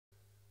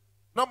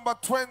Number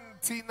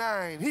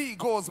 29, he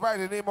goes by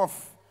the name of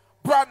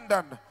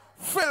Brandon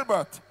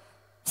Philbert.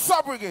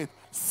 Sobriquet,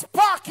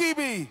 Sparkie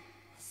B.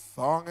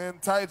 Song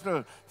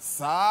entitled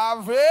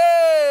Savage.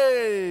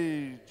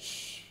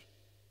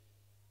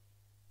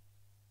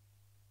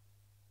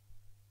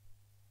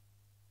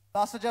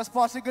 That's just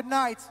party, good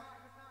night.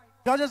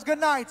 Judges, good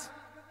night.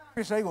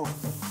 Here you go.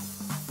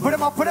 Put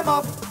him up, put him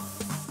up.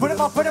 Put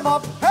him up, put him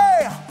up.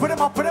 Hey, put him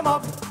up, put him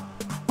up.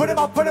 Put him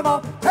up, put him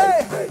up.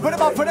 Hey, put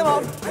him up, put him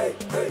up.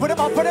 Put him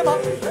up, put him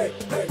up.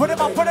 Put him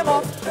up, put him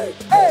up.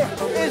 Hey,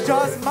 it's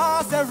just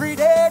mass every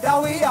day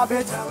that we have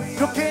it.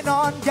 Looking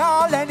on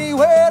y'all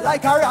anyway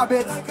like a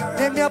rabbit.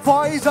 Name your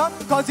poison,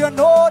 cause you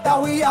know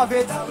that we have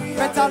it.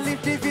 Better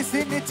leave the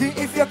vicinity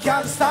if you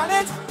can't stand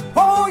it.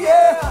 Oh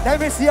yeah,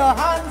 let me see your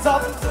hands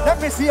up. Let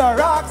me see your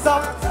rocks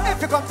up.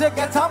 If you come to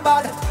get some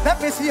bad,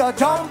 let me see your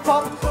jump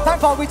up. Time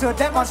for we to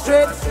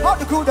demonstrate how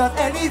the crew does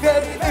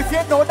elevate. If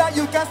you know that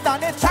you can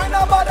stand it,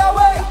 China by the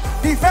way.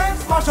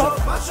 Defense mash up,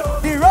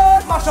 the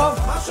road mash up,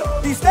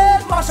 the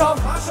stage mash up.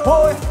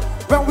 Boy,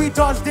 when we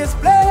touch this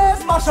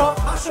place, mash up,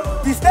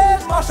 the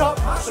stage mash up,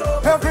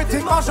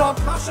 everything mash up.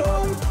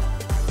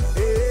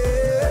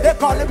 They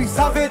call me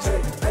savage,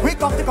 we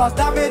come to cause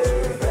damage.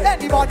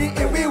 Anybody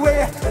in we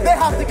way, they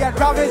have to get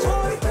ravaged.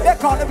 They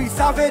call me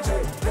savage,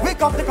 we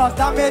come to cause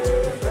damage.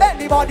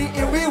 Anybody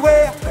in we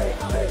way,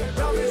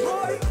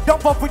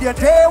 jump up with your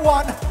day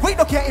one. We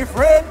don't care if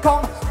rain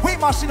come. We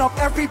mashing up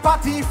every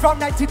party from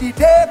night to the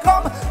day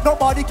come.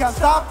 Nobody can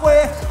stop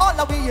way. All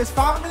of we is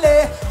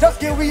family. Just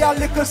give we a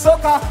little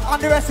soca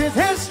and the rest is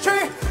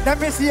history. Let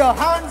me see your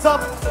hands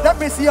up. Let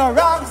me see your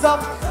arms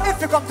up. If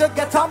you come to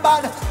get on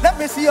bad, let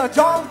me see your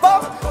jump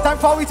up. Time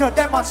for we to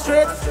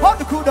demonstrate how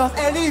the crew does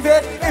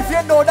elevate. If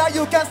you know that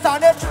you can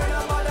stand it.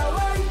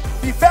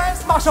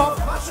 Defense mash up,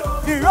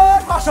 the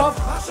road mash up,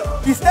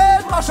 the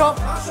stage mash up.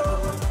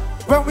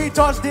 When we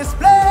touch this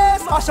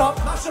place, mash up,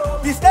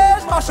 the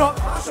stage mash up,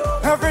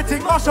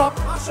 everything mash up.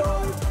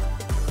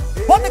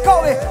 What they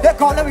call it? They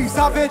call me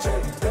savage.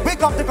 We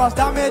come to cause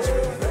damage.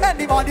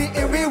 Anybody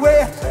in we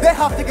way, they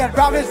have to get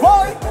ravaged.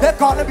 Why? They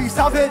call me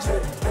savage.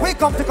 We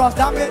come to cause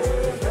damage.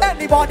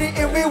 Anybody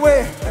in we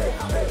way,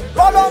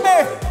 follow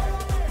me.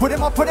 Put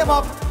him up, put him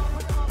up.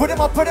 Put him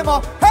up, put him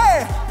up.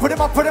 Hey, put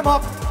him up, put him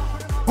up.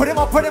 Put him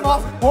up, put him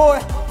up. Boy,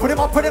 put him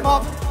up, put him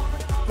up.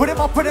 Put him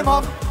up, put him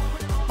up.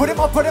 Put him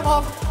up, put him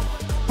up.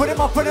 Put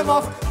him up, put him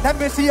up. Let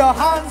me see your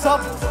hands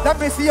up. Let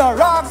me see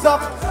your arms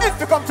up. If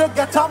you come to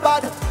get on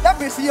bad, let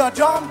me see your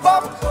jump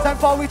up. Time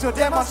for we to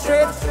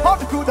demonstrate how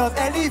the crew does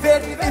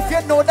elevate. If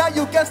you know that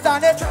you can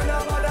stand it.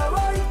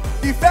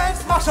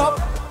 Defense mash up,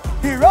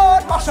 the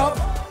road mash up,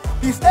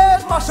 the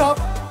stage mash up.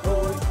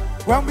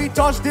 When we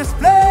touch this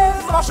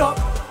place, mash up,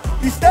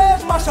 the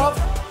stage mash up,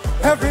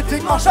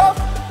 everything mash up.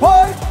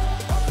 Boy,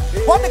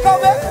 what they call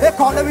me? They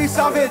call me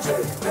savage.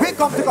 We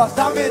come to cause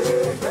damage.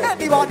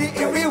 Anybody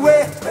in we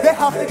way, they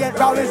have to get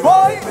ravaged.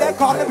 Boy, they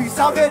call me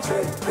savage.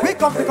 We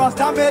come to cause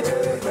damage.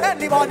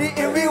 Anybody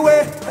in we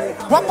way.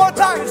 One more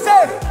time,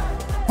 say.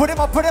 Put him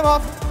up, put him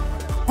up.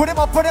 Put him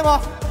up, put him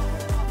up.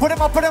 Put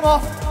him up, put him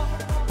up.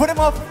 Put him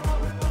up.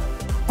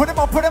 Put him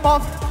up, put him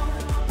up.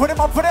 Put him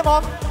up, put him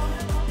up.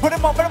 Put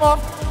him up, put him up.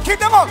 Keep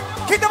them up,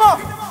 keep them up.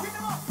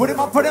 Put him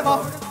up, put him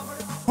up.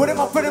 Put him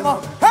up, put him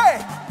up.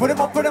 Hey, put him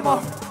up, put him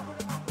up.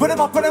 Put him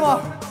up, put him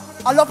up.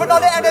 I love all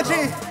the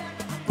energy.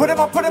 Put him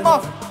up, put him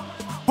up.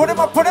 Put him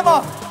up, put him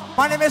up.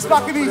 My name is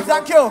Sparkie B.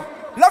 Thank you.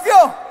 Love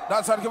you.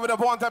 That's how give it a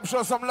one time.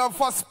 Show some love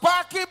for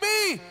Sparkie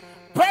B.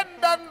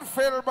 Brandon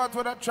Philbert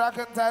with a track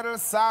entitled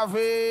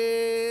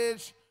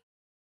Savage.